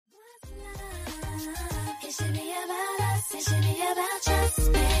It should be about us. It should be about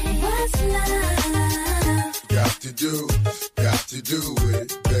just me. What's love? Got to do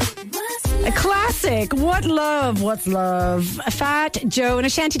it, baby. A classic. What love? What's love? Fat Joe and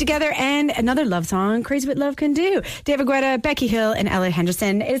Ashanti together, and another love song, Crazy What Love Can Do. David Guetta, Becky Hill, and Ella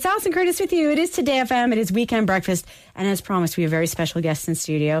Henderson. It's Alison Curtis with you. It is Today FM. It is Weekend Breakfast, and as promised, we have very special guests in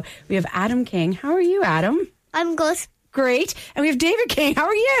studio. We have Adam King. How are you, Adam? I'm good. Great. And we have David King. How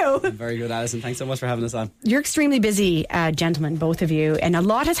are you? I'm very good, Alison. Thanks so much for having us on. You're extremely busy, gentlemen, both of you. And a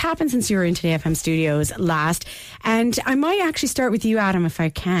lot has happened since you were in Today FM studios last. And I might actually start with you, Adam, if I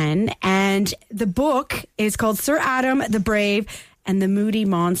can. And the book is called Sir Adam the Brave and the Moody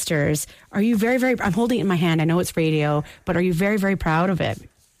Monsters. Are you very, very... I'm holding it in my hand. I know it's radio. But are you very, very proud of it?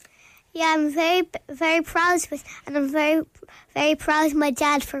 Yeah, I'm very, very proud of it, and I'm very, very proud of my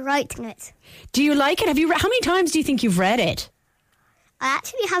dad for writing it. Do you like it? How many times do you think you've read it? I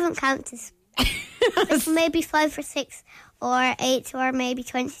actually haven't counted. It's maybe 5 or 6 or 8 or maybe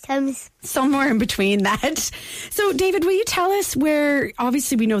 20 times. Somewhere in between that. So, David, will you tell us where,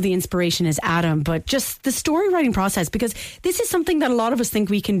 obviously we know the inspiration is Adam, but just the story writing process, because this is something that a lot of us think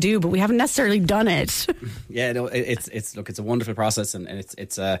we can do, but we haven't necessarily done it. Yeah, no, it's a wonderful process, and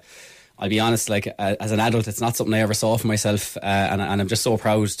it's I'll be honest, like as an adult, it's not something I ever saw for myself, and I'm just so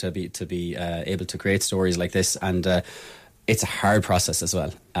proud to be able to create stories like this, and it's a hard process as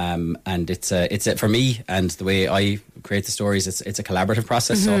well, and it's for me and the way I create the stories. It's a collaborative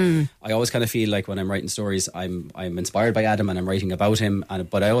process. So I always kind of feel like when I'm writing stories, I'm inspired by Adam and I'm writing about him,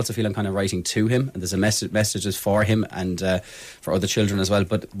 but I also feel I'm kind of writing to him, and there's a messages for him and for other children as well.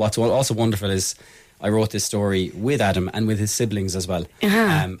 But what's also wonderful is I wrote this story with Adam and with his siblings as well.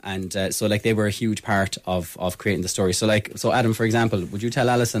 So like they were a huge part of creating the story. So Adam, for example, would you tell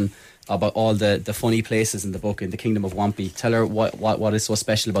Alison about all the funny places in the book in the Kingdom of Wampy? Tell her what is so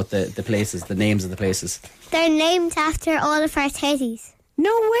special about the places, the names of the places. They're named after all of our teddies.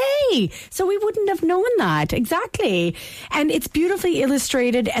 No way! So we wouldn't have known that. Exactly. And it's beautifully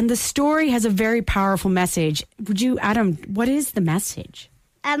illustrated, and the story has a very powerful message. Adam, what is the message?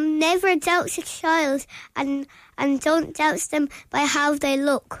 Never doubt a child, and don't doubt them by how they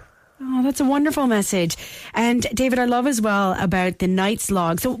look. Oh, that's a wonderful message. And David, I love as well about the knight's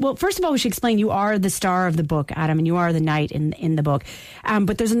log. So, well, first of all, we should explain you are the star of the book, Adam, and you are the knight in the book.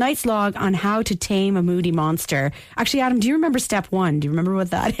 But there's a knight's log on how to tame a moody monster. Actually, Adam, do you remember step 1? Do you remember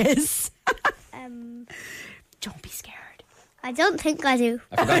what that is? Don't be scared. I don't think I do.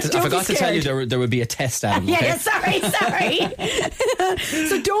 I forgot to tell you there would be a test, Adam. Okay? Yeah, sorry.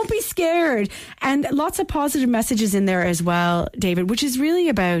 So don't be scared. And lots of positive messages in there as well, David, which is really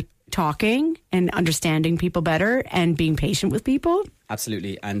about talking and understanding people better and being patient with people.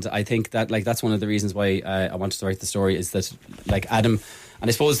 Absolutely. And I think that that's one of the reasons why I wanted to write the story, is that Adam, and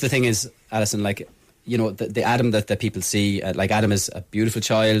I suppose the thing is, Alison, the Adam that people see, Adam is a beautiful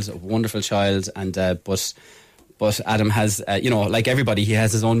child, a wonderful child, and but Adam has, like everybody, he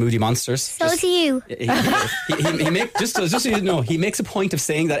has his own moody monsters. So do you. Just so you know, he makes a point of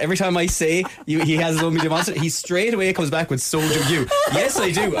saying that every time I say he has his own moody monster, he straight away comes back with, so do you. Yes, I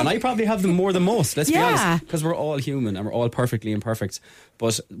do. And I probably have them more than most, let's be honest. Because we're all human and we're all perfectly imperfect.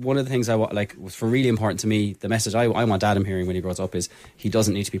 But one of the things was for really important to me, the message I want Adam hearing when he grows up is he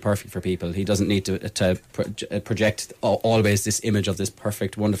doesn't need to be perfect for people. He doesn't need to project always this image of this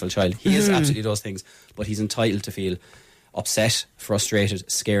perfect, wonderful child. He is absolutely those things, but he's entitled to feel upset, frustrated,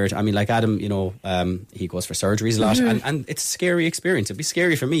 scared. I mean, like Adam, he goes for surgeries a lot, and it's a scary experience. It'd be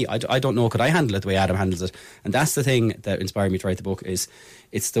scary for me. I don't know, could I handle it the way Adam handles it? And that's the thing that inspired me to write the book, is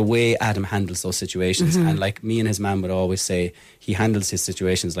it's the way Adam handles those situations. And like me and his mum would always say, he handles his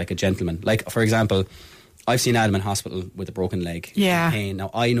situations like a gentleman. Like, for example, I've seen Adam in hospital with a broken leg. Yeah. In pain.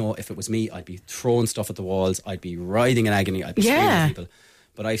 Now, I know if it was me, I'd be throwing stuff at the walls, I'd be writhing in agony, I'd be screaming at people.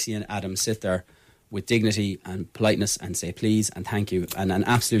 But I've seen Adam sit there with dignity and politeness and say please and thank you, and an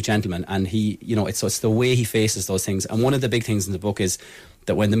absolute gentleman. And he, it's the way he faces those things. And one of the big things in the book is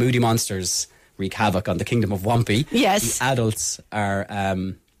that when the moody monsters wreak havoc on the Kingdom of Wampy, the adults are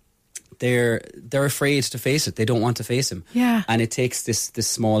they're afraid to face it. They don't want to face him. Yeah. And it takes this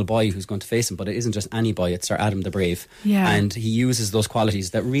small boy who's going to face him, but it isn't just any boy, it's Sir Adam the Brave. Yeah. And he uses those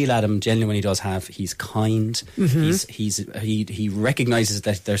qualities that real Adam genuinely does have. He's kind. He recognises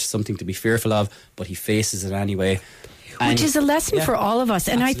that there's something to be fearful of, but he faces it anyway. Which is a lesson for all of us.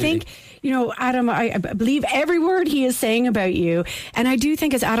 And absolutely. I think, Adam, I believe every word he is saying about you. And I do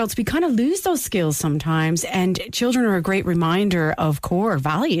think as adults, we kind of lose those skills sometimes. And children are a great reminder of core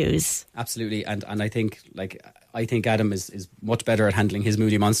values. Absolutely. And I think, I think Adam is much better at handling his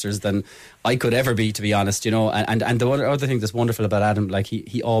moody monsters than I could ever be, to be honest, you know. And the other thing that's wonderful about Adam, like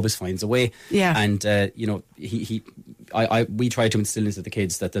he always finds a way. Yeah. And you know, we try to instill into the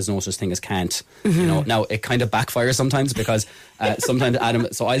kids that there's no such thing as can't. You know, now it kind of backfires sometimes because sometimes Adam.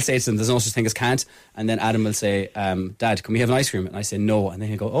 So I'll say to them, "There's no such thing as can't," and then Adam will say, "Dad, can we have an ice cream?" And I say, "No," and then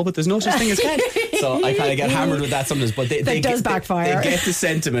he'll go, "Oh, but there's no such thing as can't." So I kind of get hammered with that sometimes. But they does backfire. They get the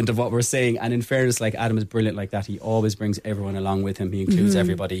sentiment of what we're saying, and in fairness, like Adam is brilliant like that. He always brings everyone along with him. He includes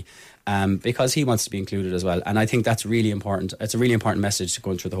everybody because he wants to be included as well. And I think that's really important. It's a really important message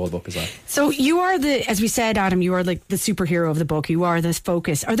going through the whole book as well. So you are as we said, Adam, you are like the superhero of the book. You are this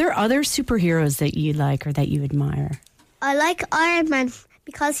focus. Are there other superheroes that you like or that you admire? I like Iron Man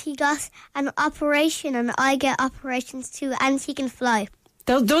because he got an operation and I get operations too, and he can fly.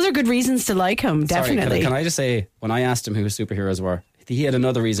 Those are good reasons to like him, definitely. Sorry, can I just say, when I asked him who his superheroes were, he had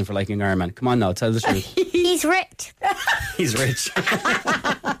another reason for liking Iron Man. Come on now, tell the truth. He's rich. He's rich.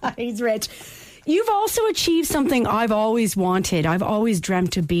 He's rich. You've also achieved something I've always wanted. I've always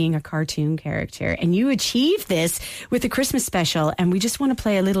dreamt of being a cartoon character. And you achieved this with the Christmas special. And we just want to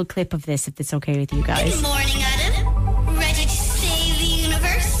play a little clip of this, if it's okay with you guys. Good morning, Adam. Ready to save the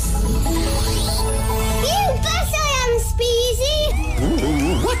universe? You bet I am, Speezy.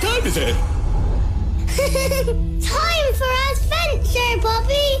 What time is it? Time for adventure,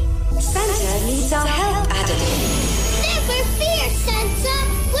 Bobby. Santa needs our help, Adam. Never fear, Santa.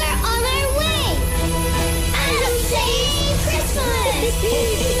 We're on our way. And save Christmas.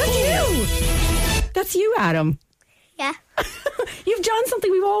 That's you. That's you, Adam. Yeah. You've done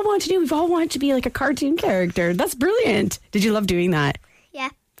something we've all wanted to do. We've all wanted to be like a cartoon character. That's brilliant. Did you love doing that? Yeah.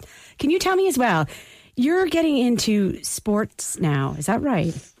 Can you tell me as well, you're getting into sports now, is that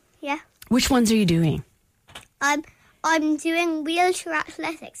right? Yeah. Which ones are you doing? I'm doing wheelchair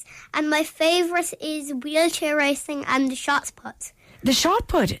athletics, and my favourite is wheelchair racing and the shot put. The shot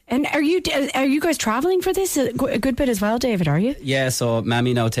put. And are you guys travelling for this a good bit as well, David, are you? Yeah, so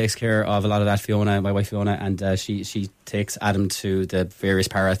Mammy now takes care of a lot of that, Fiona, my wife Fiona, and she takes Adam to the various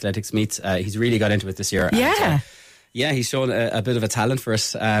para-athletics meets. He's really got into it this year. Yeah. And, he's shown a bit of a talent for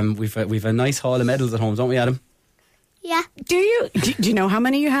us. We've a nice haul of medals at home, don't we, Adam? Yeah. Do you? Do you know how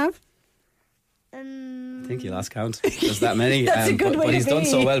many you have? I think you lost count. There's that many. That's a good way but to he's done be.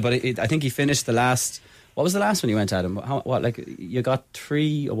 so well. But I think he finished the last. What was the last one you went, Adam? Like you got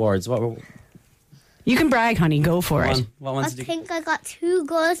 3 awards. What? You can brag, honey. Go for it. What I ones did you? think I got 2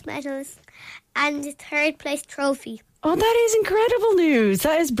 gold medals and a 3rd place trophy. Oh, that is incredible news.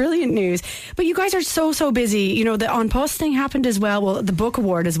 That is brilliant news. But you guys are so busy. You know, the On Post thing happened as well. Well, the book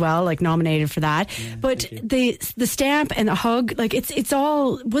award as well, like nominated for that. Yeah, but the stamp and the hug, like it's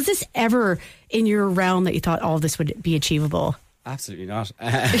all. Was this ever in your realm that you thought all of this would be achievable? Absolutely not.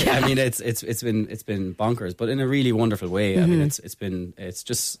 I mean, it's been bonkers, but in a really wonderful way. I mean, it's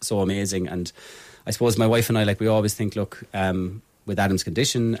just so amazing. And I suppose my wife and I, like, we always think, look, with Adam's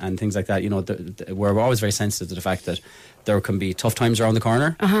condition and things like that, you know, we're always very sensitive to the fact that there can be tough times around the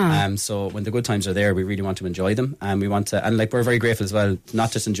corner. So when the good times are there, we really want to enjoy them, and we want to, and like, we're very grateful as well,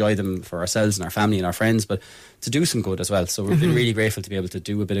 not just enjoy them for ourselves and our family and our friends, but to do some good as well. So we've been really grateful to be able to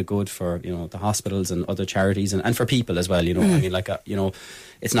do a bit of good for, you know, the hospitals and other charities, and for people as well. You know, I mean, like, you know,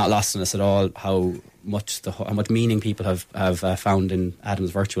 it's not lost on us at all how much meaning people have found in Adam's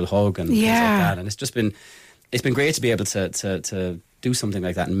virtual hug and things like that. And it's been great to be able to do something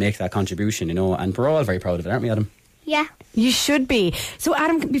like that and make that contribution, you know, and we're all very proud of it, aren't we, Adam? Yeah. You should be. So,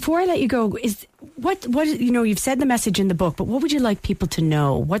 Adam, before I let you go, is what you know, you've said the message in the book, but what would you like people to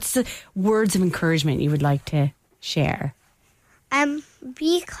know? What's the words of encouragement you would like to share?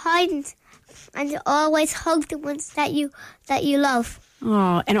 Be kind and always hug the ones that you love.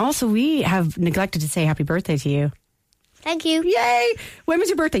 Oh, and also we have neglected to say happy birthday to you. Thank you. Yay! When was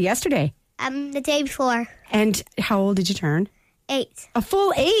your birthday? Yesterday? The day before. And how old did you turn? 8. A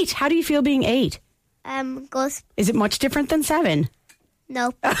full 8. How do you feel being 8? Goes. Is it much different than 7?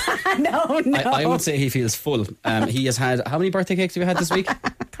 No. No. I would say he feels full. He has had, how many birthday cakes have you had this week?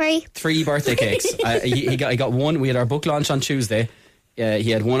 3. 3 birthday cakes. He got one. We had our book launch on Tuesday.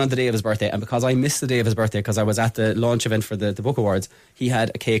 He had one on the day of his birthday, and because I missed the day of his birthday because I was at the launch event for the book awards, he had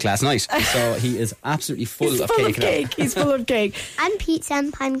a cake last night. So he is absolutely full of cake now. He's full of cake. And pizza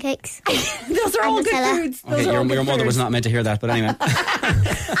and pancakes. Those are all good Nutella. foods. Okay, your mother was not meant to hear that, but anyway.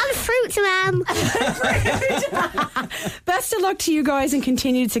 And fruit, ma'am. Best of luck to you guys and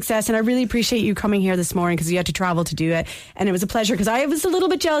continued success. And I really appreciate you coming here this morning because you had to travel to do it. And it was a pleasure because I was a little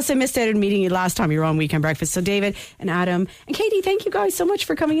bit jealous I missed out on meeting you last time you were on Weekend Breakfast. So David and Adam and Katie, thank you guys so much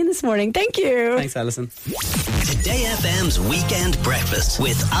for coming in this morning. Thank you. Thanks, Alison. Today FM's Weekend Breakfast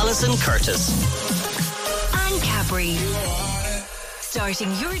with Alison Curtis. On Breathe.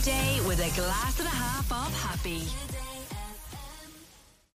 Starting your day with a glass and a half of happy.